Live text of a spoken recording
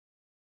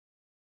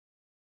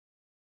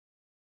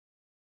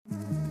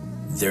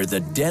They're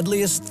the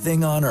deadliest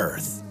thing on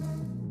Earth.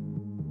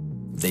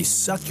 They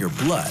suck your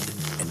blood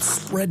and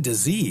spread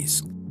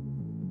disease,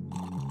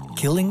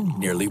 killing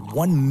nearly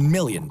 1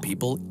 million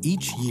people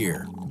each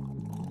year.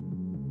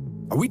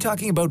 Are we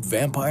talking about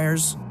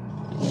vampires?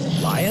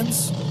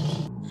 Lions?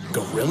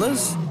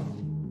 Gorillas?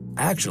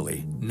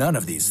 Actually, none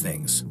of these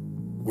things.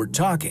 We're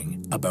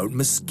talking about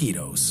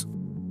mosquitoes.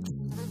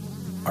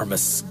 Are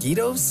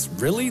mosquitoes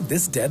really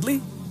this deadly?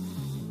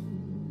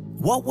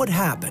 What would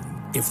happen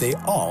if they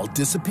all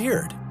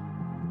disappeared?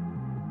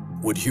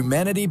 Would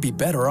humanity be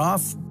better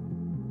off?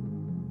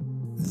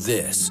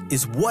 This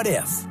is What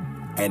If,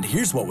 and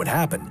here's what would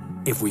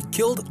happen if we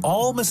killed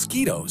all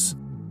mosquitoes.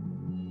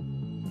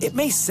 It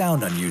may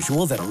sound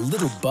unusual that a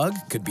little bug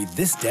could be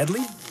this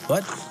deadly,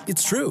 but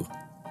it's true.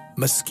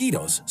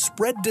 Mosquitoes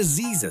spread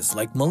diseases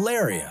like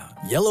malaria,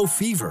 yellow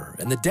fever,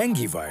 and the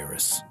dengue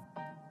virus.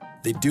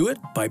 They do it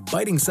by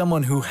biting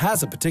someone who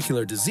has a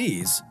particular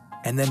disease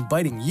and then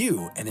biting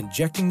you and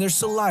injecting their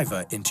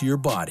saliva into your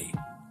body.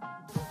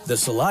 The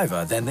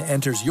saliva then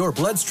enters your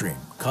bloodstream,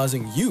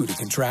 causing you to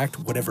contract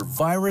whatever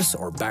virus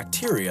or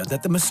bacteria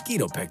that the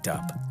mosquito picked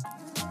up.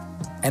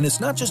 And it's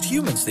not just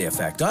humans they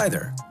affect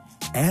either.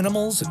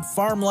 Animals and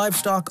farm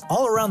livestock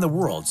all around the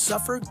world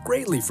suffer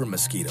greatly from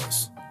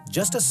mosquitoes.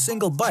 Just a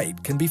single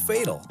bite can be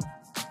fatal.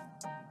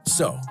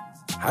 So,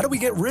 how do we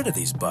get rid of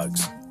these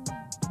bugs?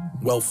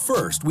 Well,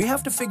 first, we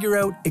have to figure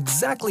out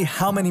exactly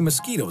how many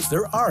mosquitoes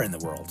there are in the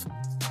world.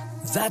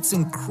 That's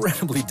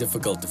incredibly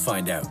difficult to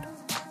find out.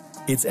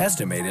 It's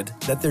estimated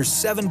that there's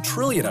 7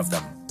 trillion of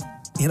them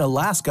in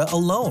Alaska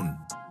alone.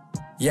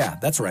 Yeah,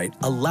 that's right,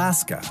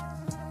 Alaska.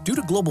 Due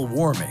to global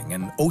warming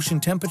and ocean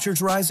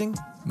temperatures rising,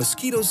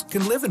 mosquitoes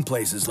can live in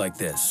places like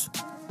this.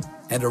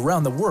 And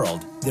around the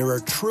world, there are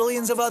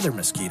trillions of other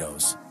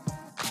mosquitoes.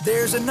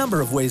 There's a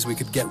number of ways we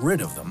could get rid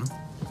of them.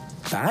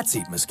 Bats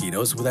eat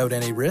mosquitoes without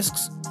any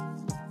risks.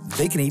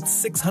 They can eat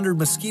 600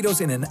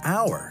 mosquitoes in an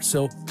hour,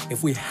 so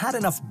if we had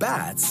enough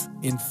bats,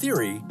 in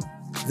theory,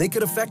 they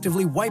could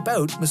effectively wipe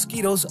out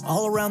mosquitoes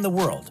all around the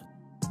world.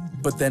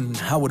 But then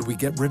how would we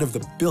get rid of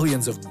the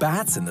billions of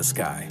bats in the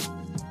sky?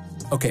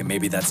 Okay,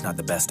 maybe that's not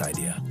the best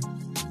idea.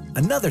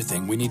 Another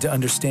thing we need to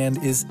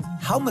understand is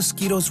how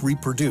mosquitoes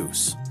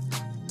reproduce.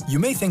 You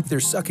may think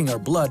they're sucking our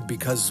blood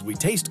because we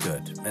taste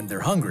good and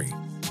they're hungry.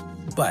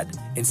 But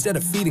instead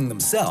of feeding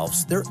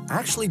themselves, they're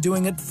actually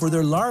doing it for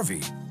their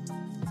larvae.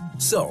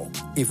 So,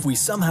 if we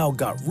somehow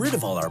got rid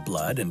of all our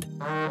blood and…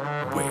 Wait,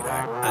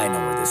 I know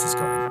where this is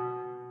going.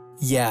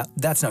 Yeah,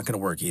 that's not going to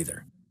work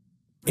either.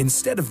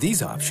 Instead of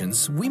these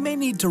options, we may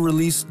need to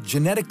release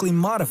genetically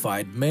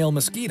modified male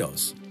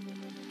mosquitoes.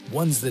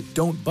 Ones that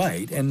don't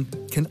bite and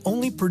can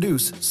only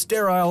produce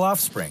sterile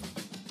offspring.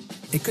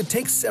 It could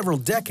take several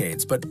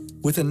decades, but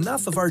with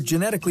enough of our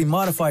genetically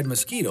modified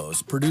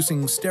mosquitoes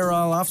producing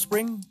sterile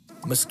offspring,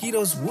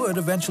 mosquitoes would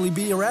eventually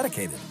be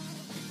eradicated.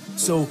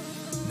 So,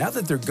 now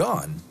that they're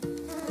gone,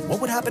 what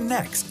would happen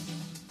next?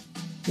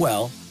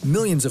 Well,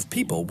 millions of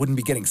people wouldn't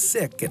be getting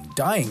sick and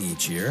dying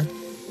each year.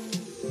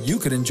 You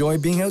could enjoy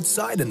being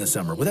outside in the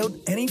summer without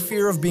any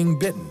fear of being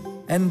bitten,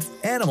 and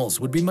animals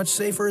would be much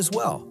safer as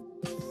well.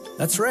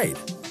 That's right,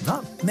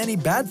 not many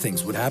bad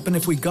things would happen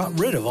if we got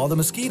rid of all the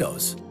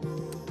mosquitoes.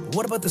 But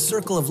what about the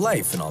circle of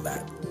life and all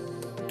that?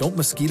 Don't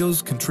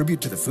mosquitoes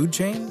contribute to the food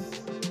chain?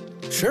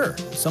 Sure,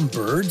 some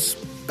birds,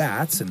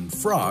 bats, and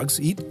frogs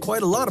eat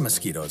quite a lot of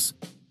mosquitoes.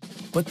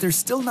 But they're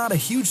still not a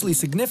hugely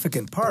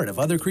significant part of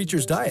other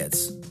creatures'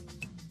 diets.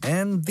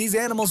 And these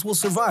animals will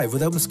survive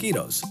without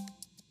mosquitoes.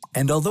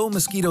 And although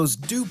mosquitoes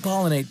do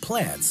pollinate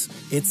plants,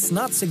 it's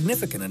not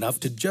significant enough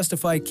to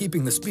justify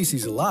keeping the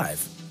species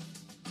alive.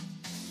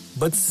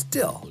 But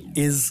still,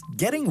 is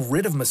getting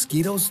rid of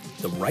mosquitoes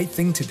the right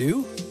thing to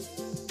do?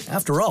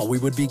 After all, we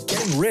would be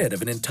getting rid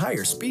of an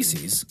entire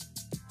species.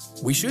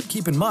 We should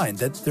keep in mind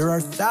that there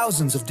are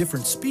thousands of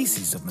different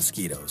species of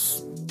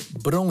mosquitoes,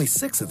 but only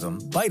 6 of them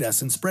bite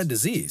us and spread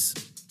disease.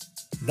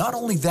 Not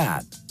only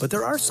that, but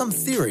there are some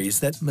theories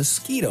that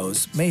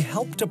mosquitoes may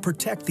help to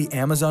protect the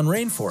Amazon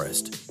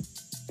rainforest.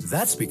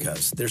 That's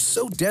because they're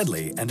so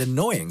deadly and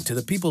annoying to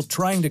the people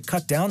trying to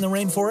cut down the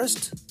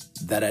rainforest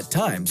that at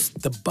times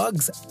the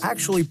bugs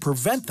actually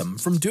prevent them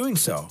from doing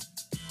so.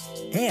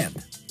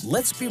 And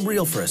let's be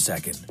real for a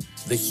second.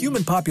 The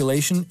human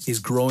population is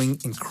growing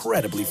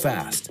incredibly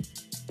fast.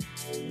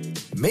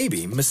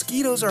 Maybe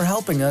mosquitoes are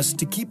helping us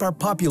to keep our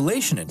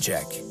population in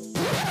check.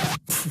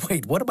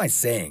 Wait, what am I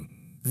saying?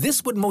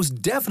 This would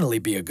most definitely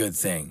be a good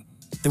thing.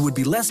 There would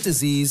be less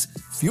disease,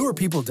 fewer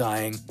people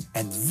dying,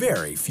 and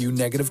very few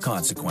negative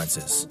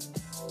consequences.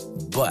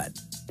 But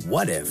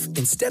what if,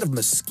 instead of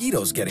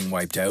mosquitoes getting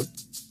wiped out,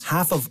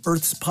 half of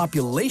Earth's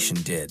population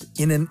did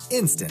in an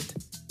instant?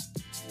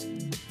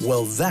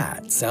 Well,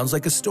 that sounds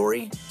like a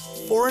story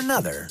for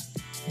another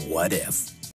What If.